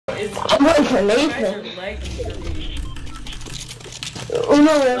I'm going for Nathan. Oh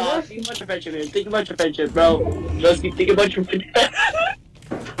no, think about your friendship, man. Think about your friendship, bro. Let's keep thinking about your friendship.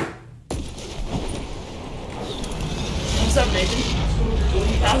 What's up, Nathan?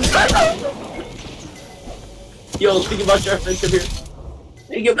 Yo, think about your friendship here.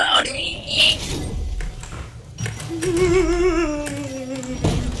 Think about it.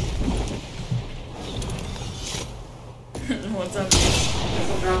 What's up,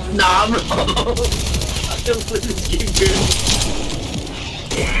 Nathan? Nah, bro. I'm just with this game, dude.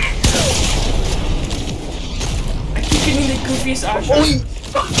 I keep getting the goofiest options. Holy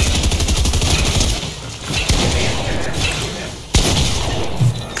fuck.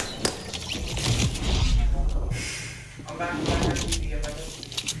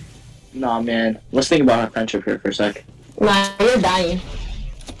 Nah, man. Let's think about our friendship here for a sec. Nah, you're dying.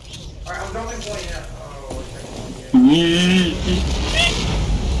 Alright, I'm dropping point now.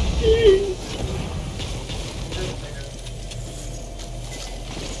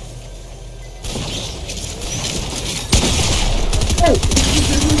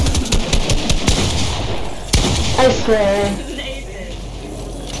 I swear.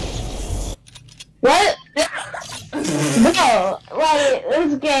 What? No, like,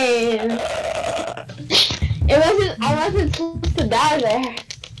 this game. I wasn't supposed to die there.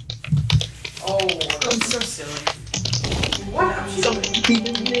 Oh, I'm so silly. what? I'm so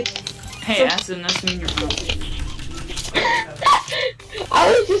Hey, Aston, that's me in your mouth. I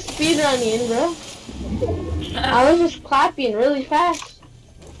was just speedrunning, bro. I was just clapping really fast.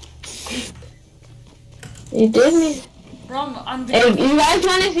 You did me. Bro, I'm Hey, you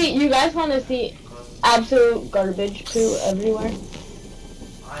guys wanna see absolute garbage poo everywhere?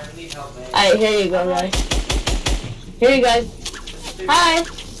 I need help, man. Alright, here you go, guys. Here you guys. Hi.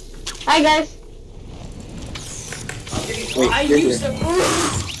 Hi, guys. I'm getting Wait, I you're used here. to.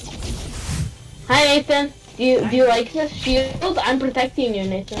 Hi, Nathan. Do you like this shield? I'm protecting you,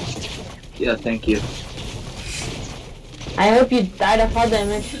 Nathan. Yeah, thank you. I hope you died of fall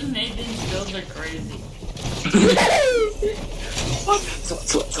damage. Nathan's builds are crazy.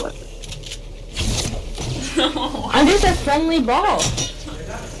 Sweat. I'm just a friendly ball.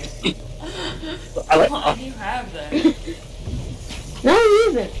 I like. Why do you have that? No, you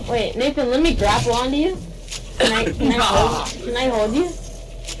isn't. Wait, Nathan, let me grapple onto you. Can I hold you?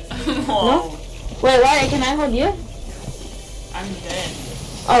 Whoa. Wait, why? Can I hold you? I'm dead.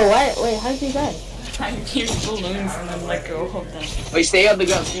 Oh, what? Wait, how'd you die? I use balloons and then let go of them. Wait, stay on the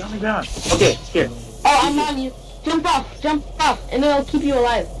ground. Stay on the ground. Okay, here. Oh, I'm on you. Jump off, and it'll keep you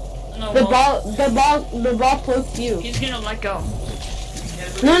alive. No, The well, ball floats you. he's gonna let go.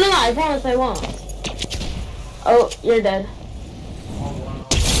 No, I promise I won't. Oh, you're dead.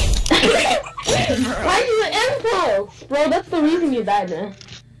 Why you impulse, bro? That's the reason you died, man.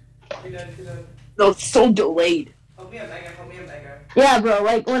 No, it's so delayed. Help me a beggar. Yeah, bro.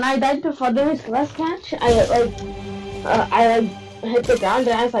 Like when I died to Father's last match, I hit the ground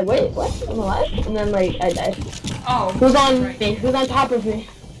and I was like, wait, what? I'm alive? And then like I died. Oh. Who's on right. me? Who's on top of me?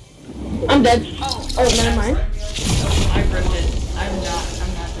 I'm dead. Oh, Never mind. I ripped it. I'm not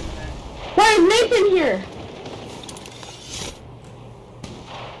doing that. Why is Nathan here?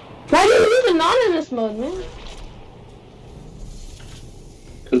 Why do you leave anonymous mode, man?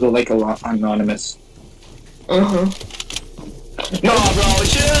 Because I like a lot anonymous. Uh-huh. No, bro,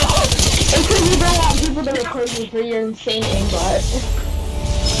 chill! It's because you don't want people to record you for your insane aimbot.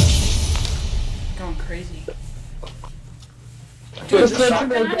 Going crazy. Dude, Dude, the the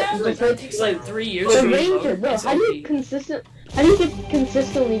shotgun shotgun I have, that takes like 3 years The to ranger, reload. bro. It's How do you OP.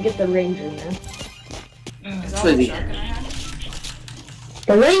 consistently get the ranger, man? Is that It's what really- shotgun I have?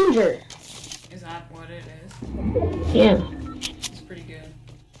 The ranger. Is that what it is? Yeah. It's pretty good.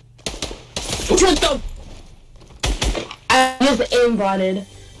 What the? I just aimbotted.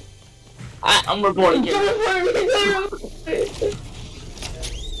 I'm reporting it.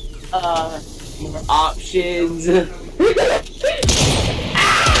 More options.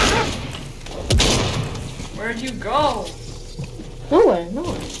 Where'd you go? Nowhere.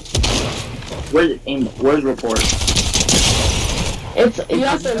 Where's report? You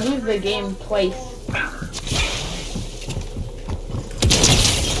have to leave the game twice.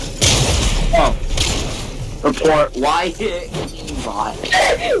 Oh. Report. Why hit bot?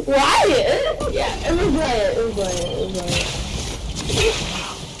 Why? Yeah, it was like.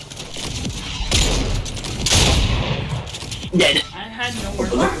 Dead. I had nowhere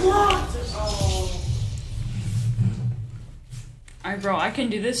to go. Alright, bro, I can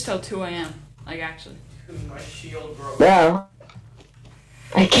do this till 2 a.m. Like, actually. My shield broke. Bro.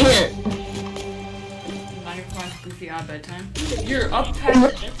 I can't. Now you're playing Goofy odd bedtime. You're up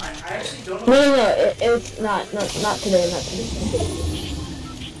past bedtime. it's not today, not today.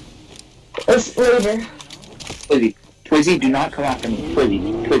 It's later. Twizzy, do not come after me.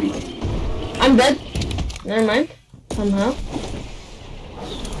 Twizzy. I'm dead. Never mind. Somehow.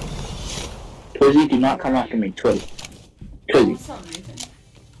 Twizzy, do not come after me. Twizzy. What's up, Nathan?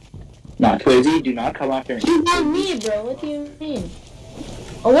 Nah, Twizzy, do not come after me. You got me, bro. What do you mean?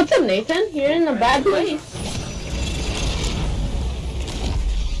 Oh, what's up, Nathan? You're in a bad place.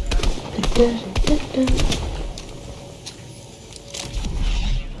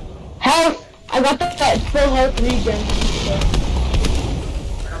 Health! I got that full health regen.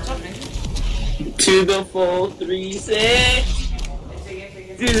 What's up, Nathan? To the full 3-6.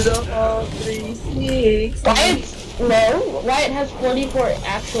 To the full 3-6. Wyatt's low. Wyatt has 44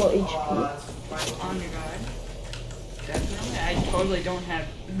 actual HP. On your guard. Definitely. I totally don't have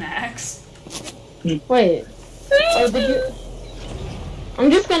max. Wait. Oh, did you? I'm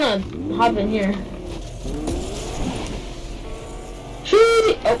just gonna hop in here.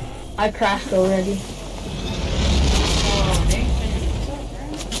 Shoo! Oh, I crashed already. Oh, Nathan. What's up,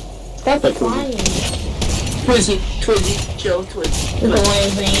 bro? Stop flying. Twizzy, chill, Twizzy.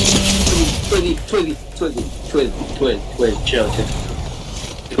 Twizzy, chill,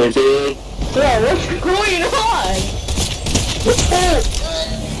 Twizzy. Bro, what's going on? What's that?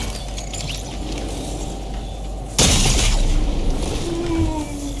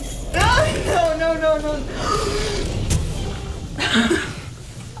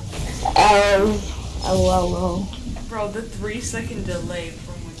 Oh. Bro, the 3-second delay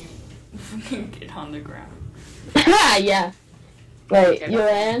from when you fucking get on the ground. Yeah. Wait, you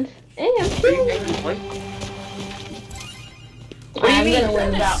land? Hey, I'm cool. I'm gonna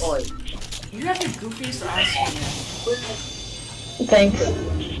win that one. You have the goofiest eyes yet. Thanks.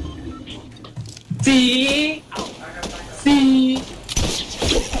 See?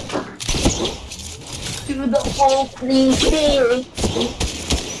 To the whole 3-6.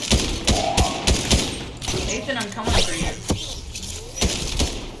 Nathan, I'm coming for you.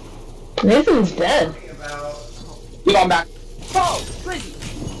 Nathan's dead. We going back. Bro,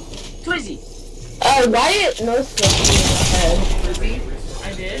 Twizzy. Wyatt knows something in the head.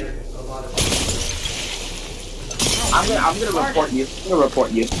 I did? I'm gonna report you.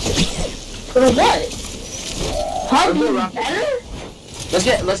 For what? How do you We'll do better?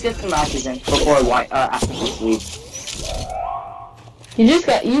 Let's get some matches in before after this league. You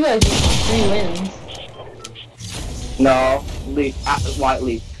guys just 3 wins. No, leave. White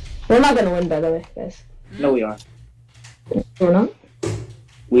leave. We're not gonna win, by the way, guys. No, we are. We're not?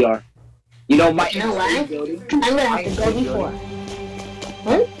 We are. You know, my No way. I'm gonna have to go before.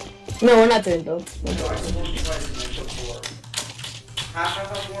 What? No, we're not doing those.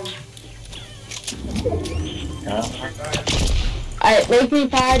 Alright, make me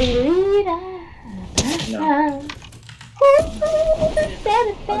party leader. No.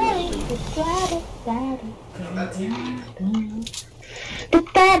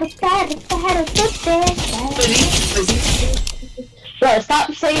 Bro,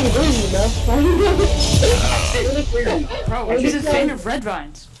 stop saying glue, bro. Bro, he's a fan of red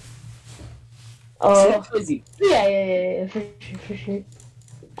vines. Oh, Twizzy. yeah, for sure.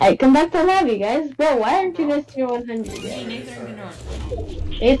 Alright, come back to lobby, guys. Bro, why aren't you guys tier 100 Me yet? and Nathan are gonna...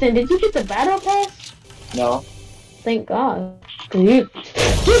 Nathan, did you get the battle pass? No. Thank God. You...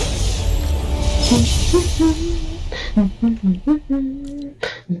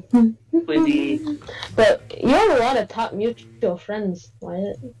 Twizzy. But you have a lot of top mutual friends,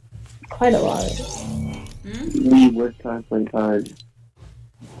 Wyatt. Quite a lot. We work hard, play hard.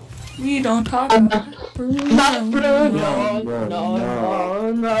 We don't talk Not Bruno.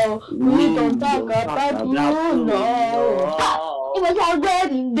 No. We don't talk about Bruno. It was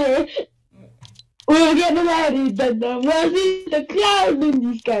already there. We were getting married, but there wasn't the cloud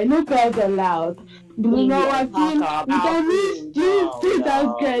in the sky. No clouds allowed. Bruno, I feel because it's just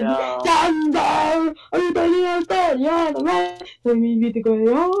 2000. Down. Are you telling us that? Yeah, the man. Let me be the going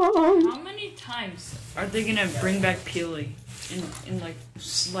on. How many times are they gonna bring back Peely in like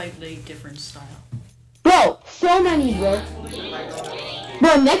slightly different style? Bro, so many, bro.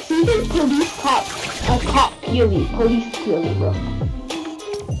 Bro, next season, police cop Peely. Police Peely, bro.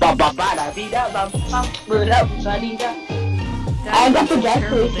 I got the best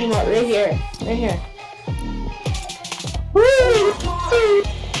police emote right here.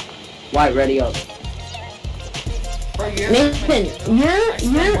 White, ready up. Nathan, you're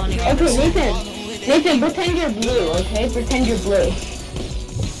okay, Nathan, pretend you're blue, okay? Pretend you're blue.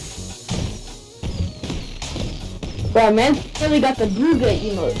 Bro, man really got the blue gut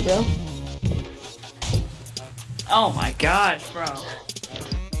emote, bro. Oh my gosh, bro.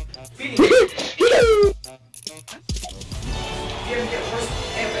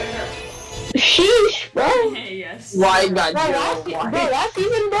 Yes. Why not Bro,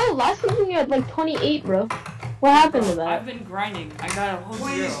 last season you had like 28, bro. What happened to I've that? been grinding. I got a whole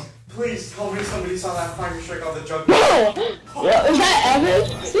zero. Please tell me somebody saw that fire strike on the jug. Bro, is that Evan?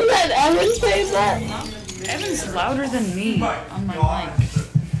 Is that Evan saying that? Evan's louder than me on my mic.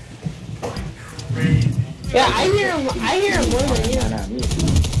 Yeah, I hear him more than you. Not me.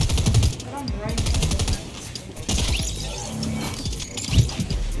 But I'm right.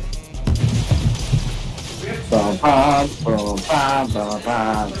 Bum, bum, bum, bum, bum,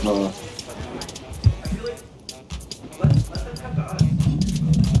 bum, bum. Let them come to us.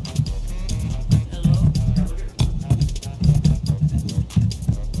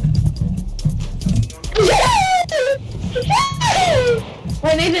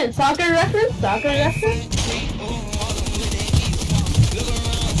 Wait, Nathan, soccer reference? Soccer reference?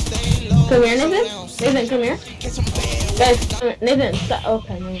 Come here, Nathan. Nathan, come here. Guys, come here. Nathan, stop.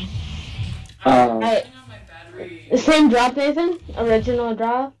 Okay, Nathan. Alright. The same drop, Nathan? Original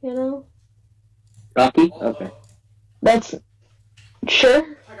drop, you know? Rocky? Okay. That's...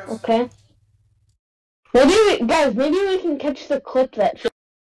 Sure? Okay. Guys, maybe we can catch the clip that...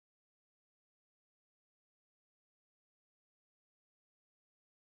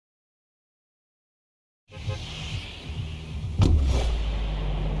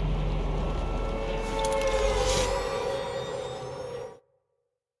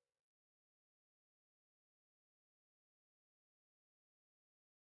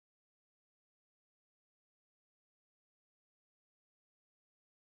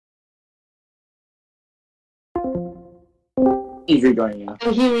 He's rejoining now.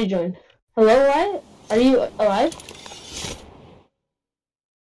 Oh, he rejoined. Hello, what? Are you alive?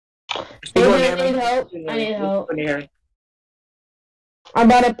 Nathan, I need help. I need help. I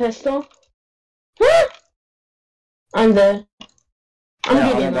bought a pistol. I'm dead.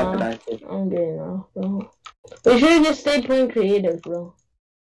 I'm getting off, bro. We should have just stayed playing creative, bro.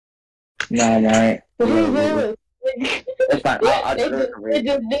 No, no. Wait. That's fine. I'll do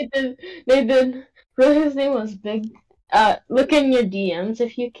it. Nathan, bro, his name was Big. Look in your DMs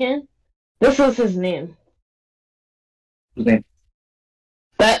if you can. This was his name. His name?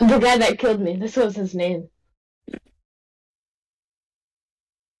 The guy that killed me. This was his name.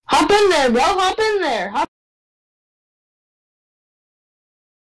 Hop in there, bro. Hop in there.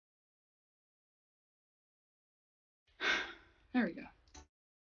 There we go.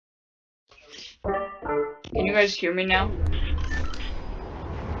 Can you guys hear me now?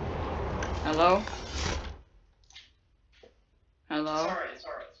 Hello? Hello? Sorry,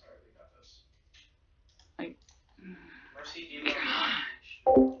 we got this. Mercy, do you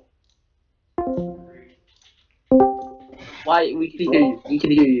Why? We can hear you. We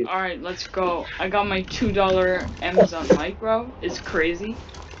can hear you. Alright, let's go. I got my $2 Amazon mic, bro. It's crazy.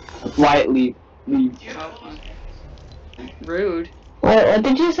 Wyatt, leave. Leave. Oh, rude. What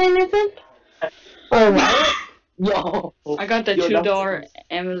did you say, Nathan? Oh, what? Yo. I got the $2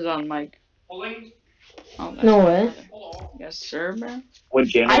 Amazon mic. Pulling? Oh, No way. yes, sir, bro. What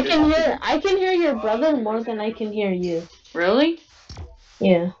janitor? I can hear your brother more than I can hear you. Really?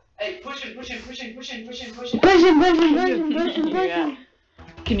 Yeah. Hey, push him. Push him. Yeah.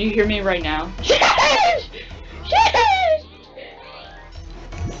 Can you hear me right now? Shush!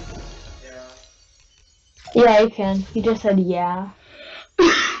 Yeah, I can. He just said yeah.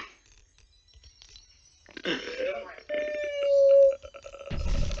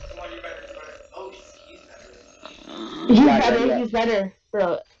 He's better,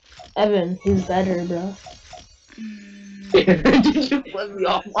 bro. Evan, he's better, bro. You let me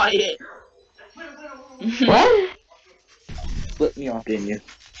off Wyatt. What? Split me off, didn't you?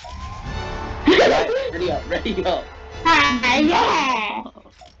 Ready up. Yeah!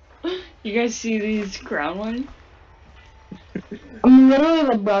 You guys see these crown ones? I'm literally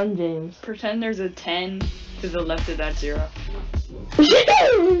LeBron James. Pretend there's a 10 to the left of that 0.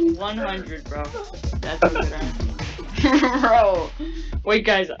 100, bro. That's a good answer. Bro. Wait,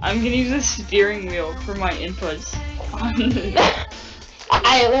 guys, I'm gonna use a steering wheel for my inputs.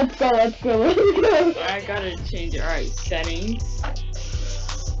 Alright, let's go. I gotta change it. Alright, settings.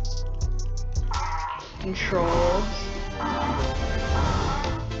 Controls.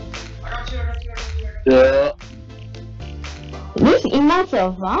 Yeah. This emote's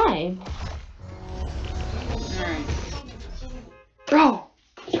a vibe. Alright. Bro!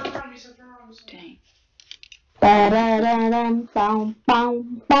 Dang. Ba-da-da-dum, bum,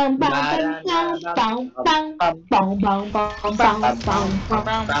 bum, bum, bum, bum.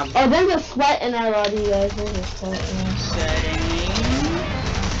 Oh, there's a sweat in our lobby, guys. There's a sweat in our Settings.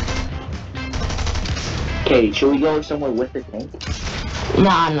 Okay, should we go somewhere with the tank?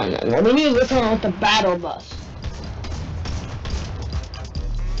 Nah. We need to go somewhere with the battle bus.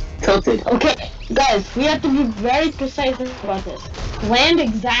 tilted. Okay, guys, we have to be very precise about this. Land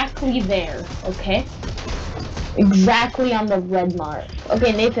exactly there, okay? Exactly on the red mark.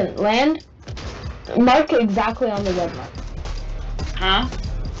 Okay, Nathan, land. Mark exactly on the red mark. Huh?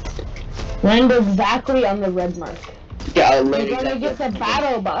 Land exactly on the red mark. Yeah, I'll We're land gonna get the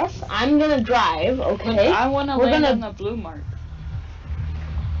battle bus. I'm gonna drive, okay? I wanna We're land gonna- on the blue mark.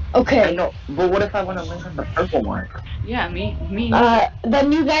 I Okay. know, but what if I want to land on the purple mark? Yeah, me.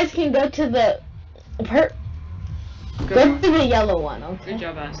 Then you guys can go to the go to the yellow one, okay? Good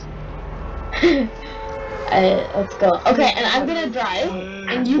job, ass. Let's go. Okay, and I'm gonna drive,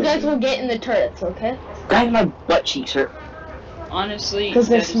 and you guys will get in the turrets, okay? Guys, my butt cheeks hurt. Honestly, 'Cause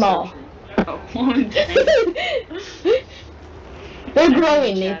they're that is so small. true. Oh, dang. They're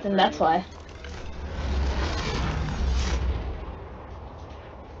growing, Nathan, that's why.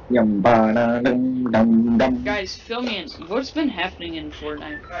 Yum ba dum dum dum. Guys, fill me in. What's been happening in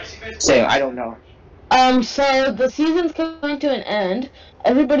Fortnite? Guys, you guys. Same, I don't know. So the season's coming to an end.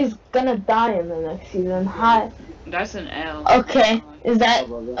 Everybody's gonna die in the next season. Hi. That's an L. Okay, is that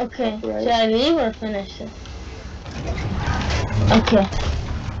Oh, okay? that's right. Should I leave or finish this? Okay.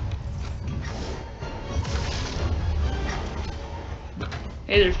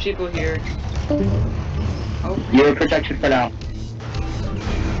 Hey, there's people here. Oh, You're protected for now.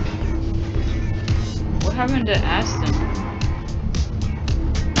 what happened to Aston?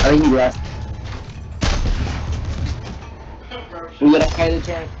 I think you left. We gotta fight the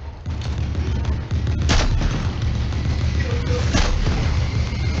tank.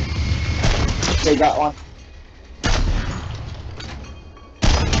 They got one.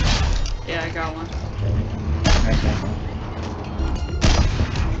 Yeah, I got one. Nice.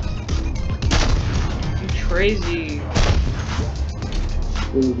 You crazy.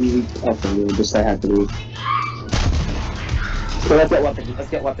 Okay, we'll just I have to leave. So let's get weapons. Let's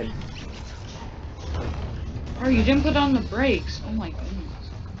get weapons. Oh, you didn't put on the brakes. Oh my goodness.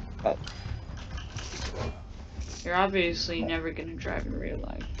 Oh. You're obviously never gonna drive in real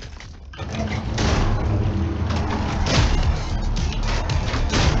life.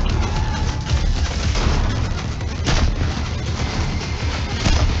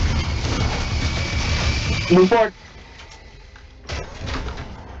 Move forward.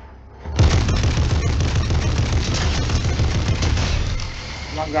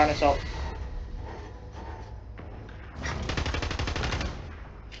 Long ground assault.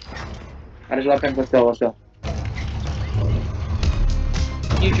 That is weapons. Let's go. Let's go.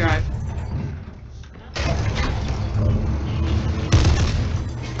 You drive.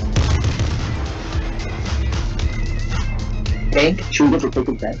 Tank. Should we go for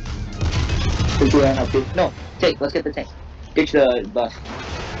purple tank? Think we help you? No. Tank. Let's get the tank. Ditch the bus.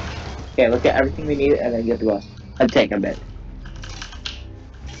 Okay. Let's get everything we need and then get the bus. A tank. I bet.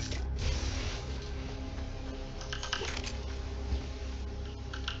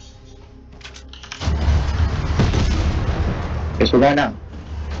 Guess we're going now.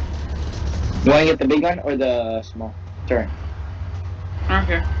 You want to get the big one or the small turret?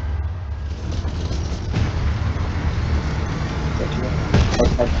 Okay.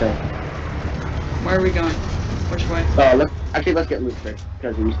 Let's turret. Where are we going? Which way? Let's get loot first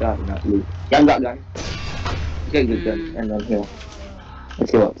because we still have enough loot. Yeah, I've got guns. Let's get good guns and then heal.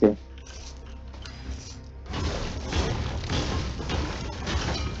 Let's heal up too.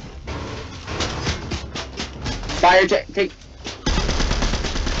 Fire take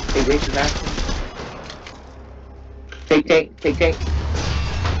this back. Take.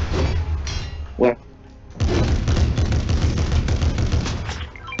 Where?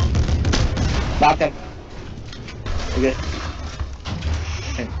 Knock him. Okay.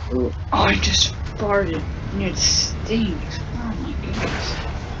 Oh, I just farted and it stinks. Oh my goodness.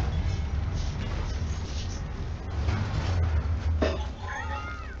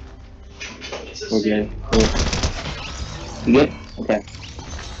 It's a We're city. good. You good? Okay.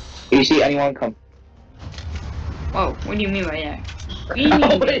 If you see anyone, come. Whoa, what do you mean by that? What do you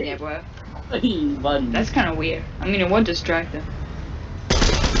mean by that, bro? Hey, buddy. That's kind of weird. I mean, it would distract them.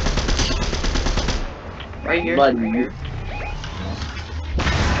 Right here. Buddy. Right here.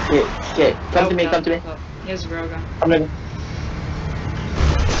 Okay, come to me, come to me. Oh, here's a railgun. I'm ready.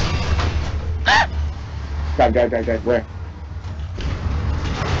 Drive. Where?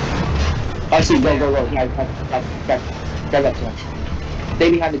 I see, go. Drive up to him. Stay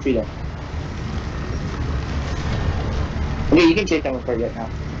behind the tree there. Okay, you can chase them before I get now.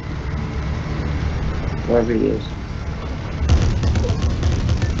 Wherever he is.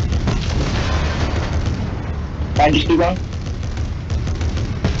 Fine, just keep going.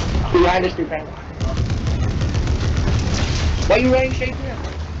 Stay behind us, 3 friends. Why are you running straight to him?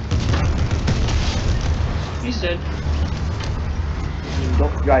 He's dead.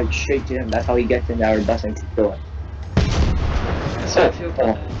 Don't drive straight to him. That's how he gets into our bus and kill him. That's how I feel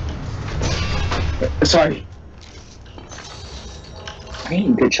about that. Sorry. I need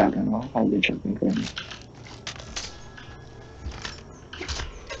a good shotgun. I'll have a good shotgun for him.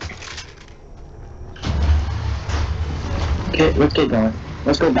 Okay, let's get going.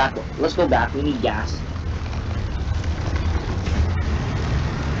 Let's go back. Let's go back. We need gas.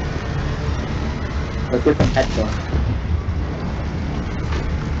 Let's get some pets going.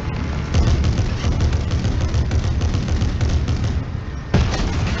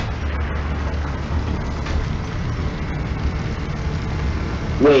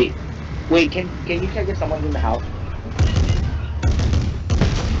 Wait, can you check if someone's in the house?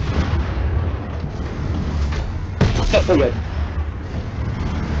 No, we're good.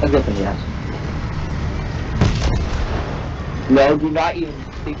 Let's get some gas. No, do not even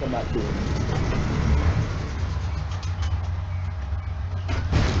think about doing it.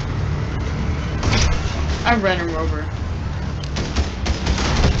 I ran him over.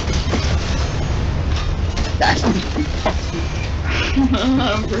 That's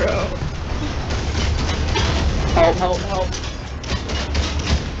Bro. help, help, help.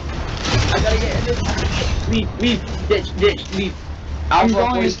 I gotta get in this. Leave, ditch, leave. I'm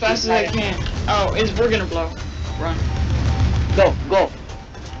going as fast as I can. Oh, we're gonna blow. Run. Go.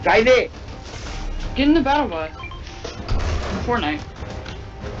 Drive it. Get in the battle bus. Fortnite.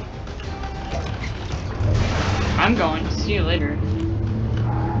 I'm going. See you later.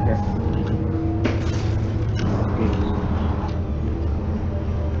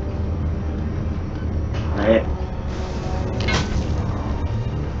 Alright.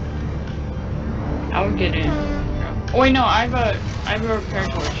 I would get in. Oh wait, no, I have a repair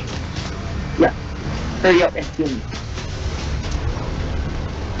torch. Yeah. Hurry up and kill me.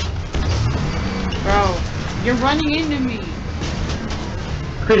 Bro, you're running into me.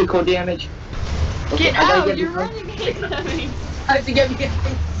 Critical damage. Okay, Get out! You're running into me. I have to get me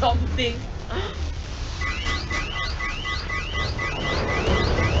something.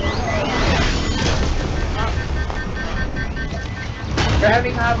 We're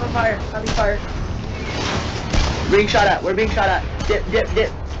having fire. We're being shot at.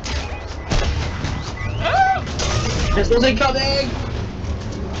 Dip. Missiles incoming!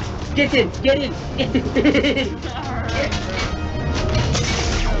 Get in!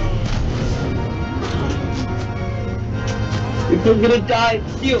 We're gonna die!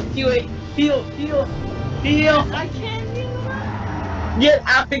 Heal! I can't heal. Get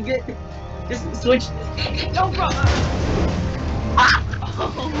out and get... Just switch... No problem.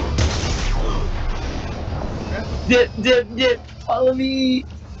 Dip! Follow me!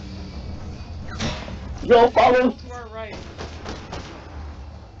 Go, follow! To our right.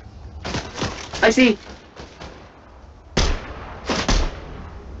 I see!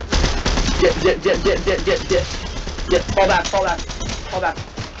 Dip! Fall back!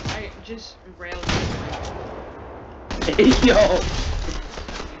 I just railed Yo!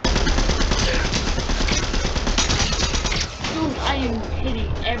 Dude, I am hitting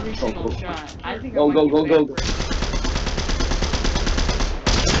every single shot. I think Go. I might get banned for it.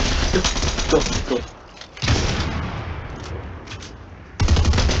 Go.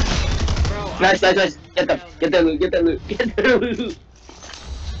 Bro, Nice. Get the loot.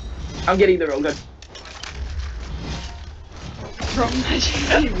 I'm getting the roll gun. Bro, imagine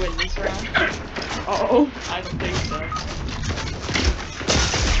if you win this round. Uh-oh, I don't think so.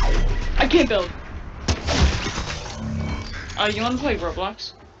 I can't build. You wanna play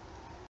Roblox?